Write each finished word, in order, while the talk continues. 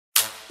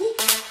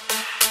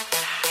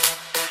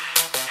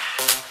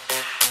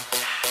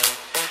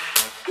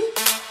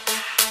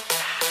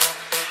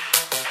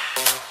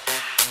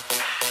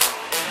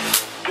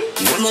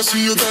When I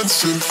see you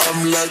dancing,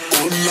 I'm like,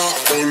 hola,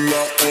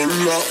 hola,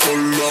 hola,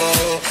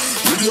 hola.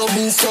 With your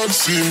move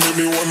fancy, make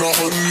me wanna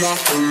hola,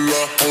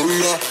 hola,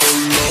 hola,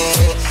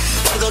 hola.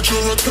 I got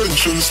your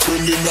attention,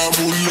 spending that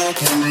moolah,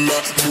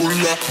 moolah,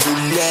 moolah,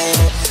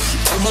 moolah.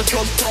 I'm a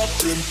jump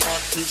poppin',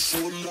 pockets,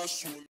 hola,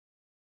 hola.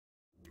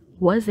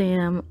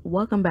 Wassam,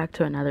 welcome back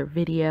to another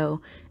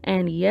video,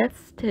 and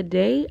yes,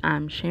 today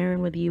I'm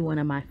sharing with you one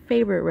of my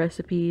favorite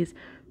recipes,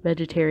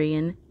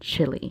 vegetarian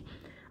chili.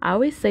 I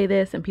always say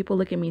this and people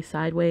look at me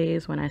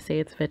sideways when I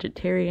say it's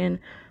vegetarian,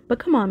 but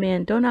come on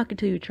man, don't knock it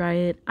till you try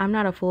it. I'm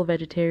not a full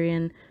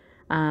vegetarian,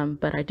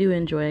 but I do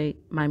enjoy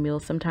my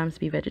meals sometimes to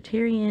be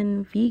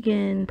vegetarian,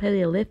 vegan,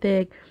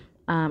 Paleolithic.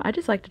 I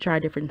just like to try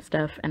different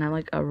stuff, and I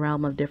like a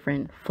realm of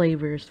different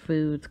flavors,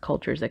 foods,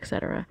 cultures,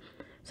 etc.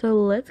 So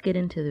let's get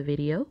into the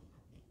video.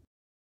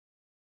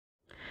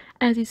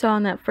 As you saw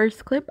in that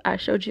first clip, I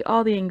showed you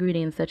all the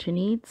ingredients that you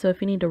need, so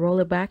if you need to roll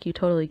it back, you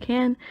totally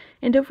can,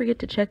 and don't forget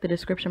to check the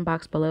description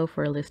box below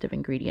for a list of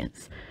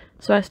ingredients.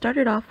 So I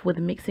started off with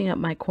mixing up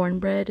my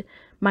cornbread.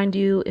 Mind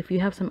you, if you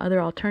have some other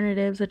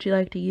alternatives that you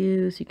like to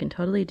use, you can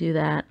totally do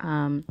that.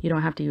 You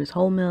don't have to use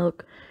whole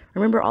milk.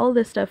 Remember, all of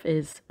this stuff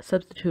is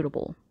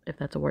substitutable, if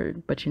that's a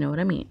word, but you know what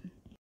I mean.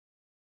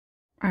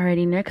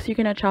 Alrighty, next you're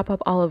gonna chop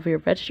up all of your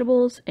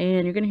vegetables,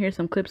 and you're gonna hear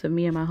some clips of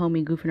me and my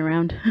homie goofing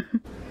around.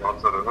 Go to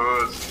the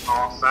hoods, you know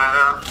what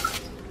I'm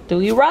saying?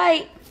 Do you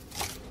right?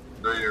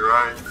 Do you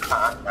right?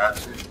 I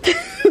got you.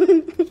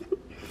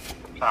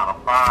 Trying to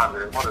find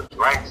it. What a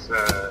drink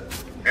said.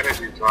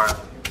 Energy drink.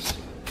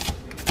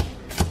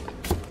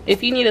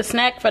 If you need a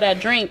snack for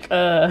that drink,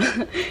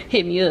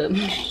 hit me up.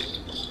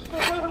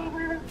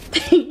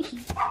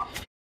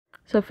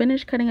 So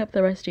finish cutting up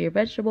the rest of your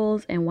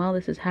vegetables, and while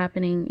this is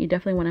happening, you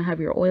definitely want to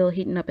have your oil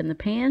heating up in the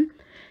pan.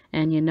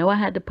 And you know I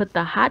had to put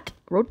the hot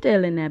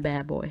rotel in that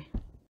bad boy.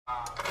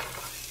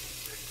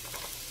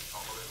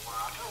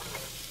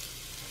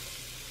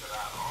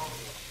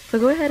 So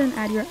go ahead and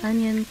add your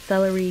onion,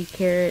 celery,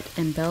 carrot,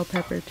 and bell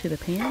pepper to the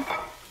pan.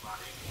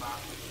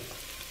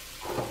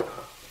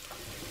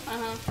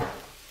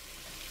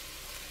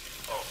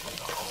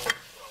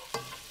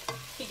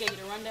 He gave you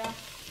the rundown?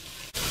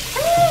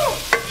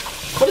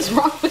 What is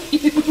wrong with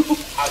you?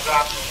 I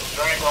dropped some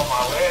drink on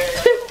my leg.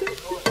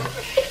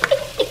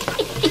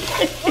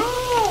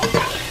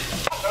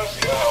 I know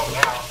she a hoe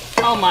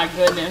now. Oh my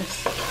goodness.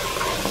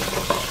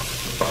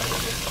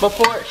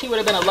 Before, she would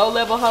have been a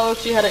low-level hoe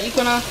if she had an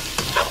Equinox.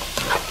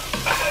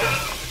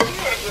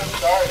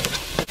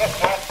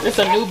 It's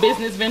a new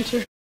business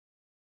venture.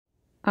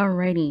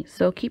 Alrighty,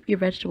 so keep your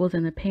vegetables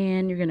in the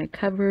pan. You're going to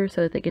cover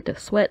so that they get to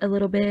sweat a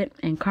little bit,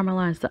 and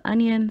caramelize the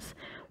onions.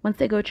 Once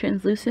they go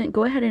translucent,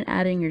 go ahead and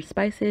add in your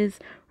spices.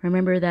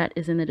 Remember, that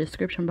is in the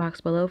description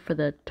box below for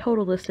the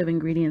total list of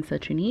ingredients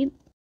that you need.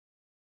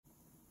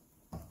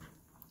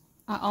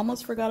 I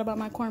almost forgot about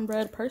my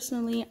cornbread.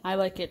 Personally, I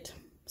like it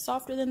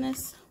softer than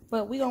this,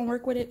 but we gonna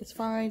work with it. It's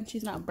fine.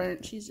 She's not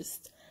burnt. She's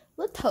just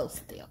a little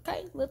toasty,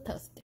 okay? A little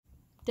toasty.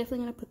 Definitely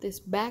gonna put this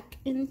back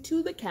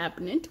into the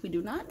cabinet. We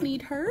do not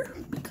need her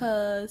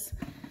because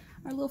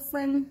our little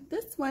friend,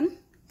 this one,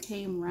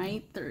 came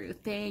right through.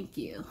 Thank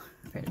you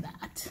for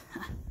that.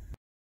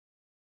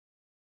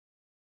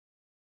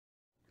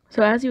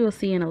 So as you will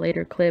see in a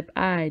later clip,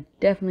 I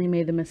definitely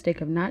made the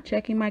mistake of not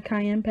checking my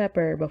cayenne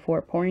pepper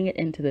before pouring it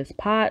into this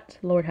pot.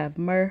 Lord have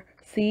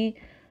mercy.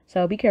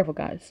 So be careful,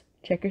 guys.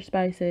 Check your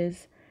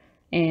spices,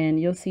 and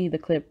you'll see the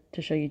clip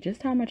to show you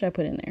just how much I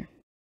put in there.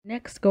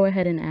 Next, go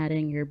ahead and add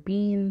in your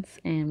beans,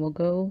 and we'll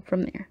go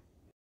from there.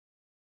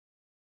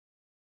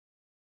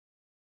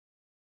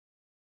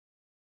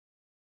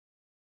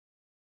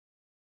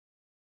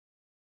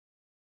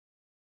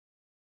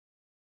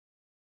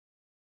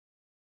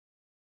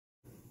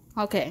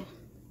 Okay,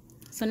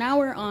 so now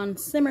we're on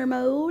simmer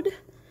mode.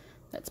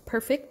 That's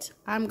perfect.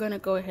 I'm gonna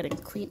go ahead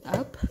and clean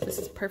up. This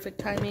is perfect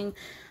timing.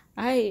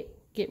 I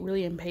get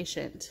really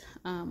impatient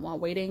while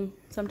waiting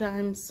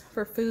sometimes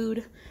for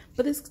food,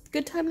 but it's a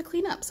good time to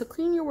clean up. So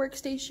clean your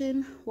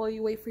workstation while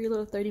you wait for your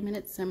little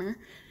 30-minute simmer.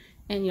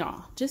 And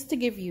y'all, just to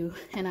give you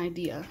an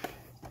idea,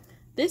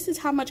 this is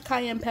how much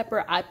cayenne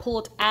pepper I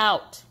pulled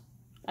out.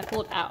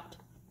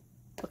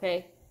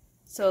 Okay,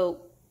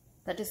 so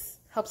that just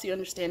helps you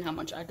understand how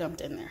much I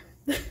dumped in there.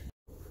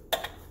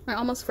 I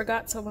almost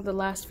forgot some of the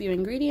last few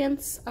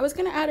ingredients. I was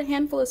gonna add a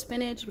handful of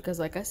spinach because,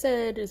 like I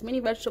said, as many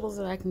vegetables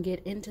as I can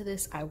get into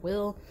this, I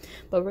will.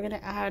 But we're gonna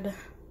add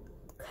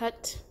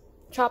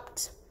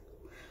chopped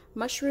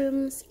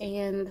mushrooms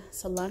and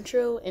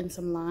cilantro and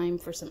some lime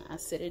for some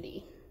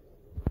acidity.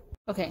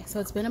 Okay, so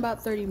it's been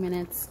about 30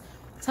 minutes.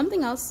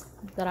 Something else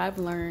that I've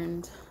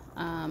learned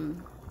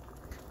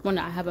when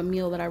I have a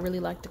meal that I really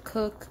like to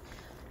cook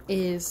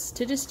is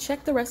to just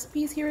check the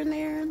recipes here and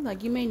there.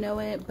 Like, you may know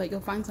it, but you'll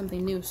find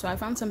something new. So I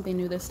found something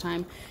new this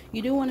time.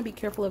 You do want to be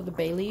careful of the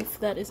bay leaf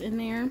that is in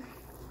there,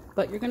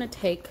 but you're gonna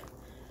take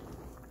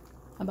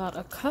about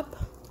a cup,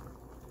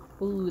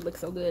 ooh, it looks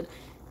so good,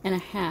 and a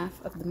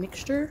half of the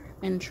mixture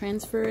and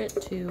transfer it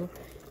to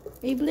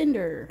a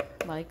blender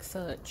like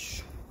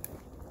such.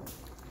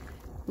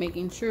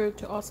 making sure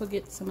to also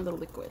get some of the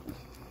liquid.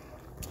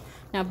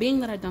 Now, being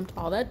that I dumped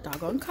all that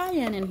doggone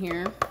cayenne in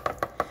here,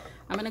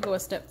 I'm gonna go a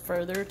step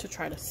further to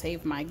try to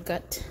save my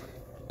gut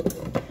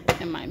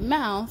and my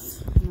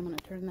mouth. And I'm gonna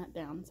turn that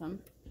down some.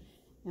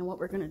 And what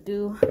we're gonna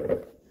do,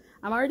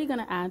 I'm already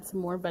gonna add some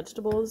more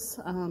vegetables.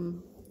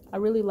 I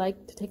really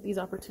like to take these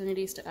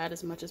opportunities to add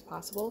as much as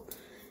possible.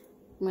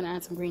 I'm gonna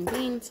add some green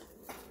beans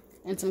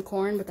and some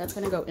corn, but that's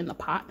gonna go in the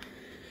pot.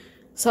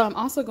 So I'm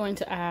also going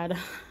to add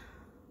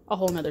a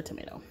whole nother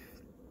tomato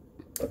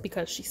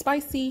because she's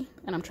spicy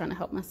and I'm trying to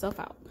help myself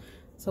out.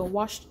 So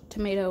washed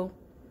tomato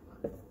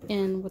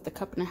in with a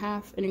cup and a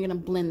half, and you're gonna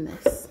blend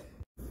this.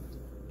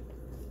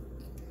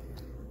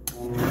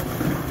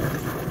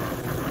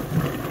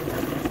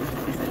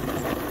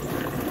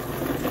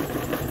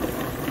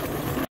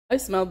 I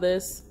smelled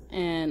this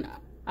and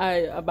I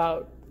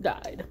about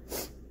died.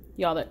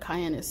 Y'all, that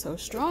cayenne is so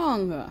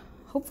strong.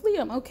 Hopefully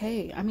I'm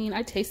okay. I mean,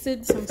 I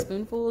tasted some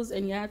spoonfuls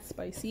and yeah, it's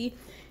spicy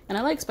and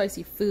I like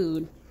spicy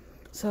food.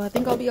 So I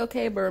think I'll be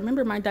okay. But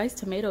remember, my diced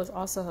tomatoes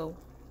also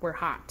were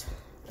hot.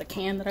 The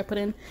can that I put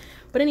in.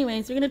 But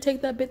anyways, you're going to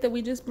take that bit that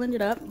we just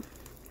blended up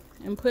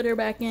and put her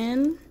back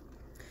in.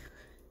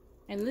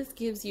 And this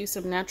gives you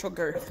some natural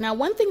girth. Now,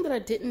 one thing that I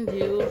didn't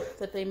do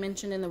that they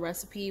mentioned in the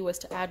recipe was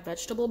to add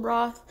vegetable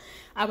broth.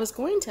 I was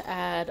going to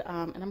add,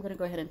 and I'm going to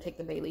go ahead and take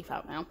the bay leaf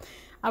out now.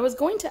 I was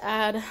going to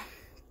add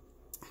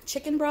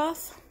chicken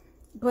broth,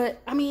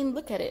 but I mean,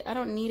 look at it. I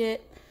don't need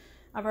it.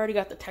 I've already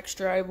got the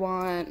texture I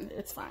want.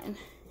 It's fine.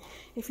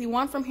 If you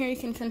want from here, you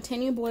can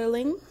continue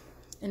boiling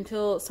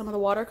until some of the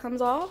water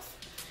comes off.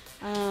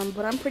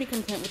 But I'm pretty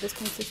content with this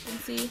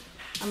consistency.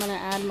 I'm gonna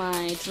add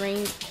my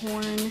drained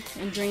corn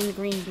and drained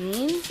green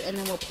beans, and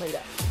then we'll plate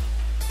up.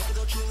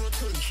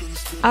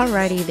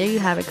 Alrighty, there you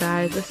have it,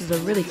 guys. This is a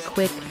really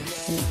quick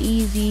and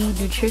easy,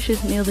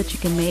 nutritious meal that you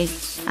can make.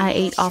 I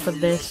ate off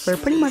of this for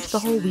pretty much the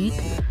whole week,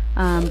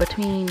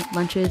 between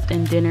lunches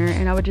and dinner,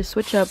 and I would just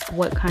switch up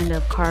what kind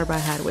of carb I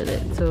had with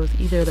it. So it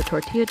was either the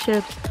tortilla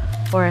chips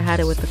or I had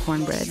it with the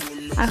cornbread.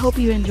 I hope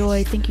you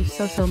enjoyed. Thank you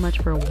so much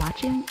for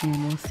watching,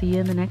 and we'll see you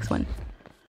in the next one.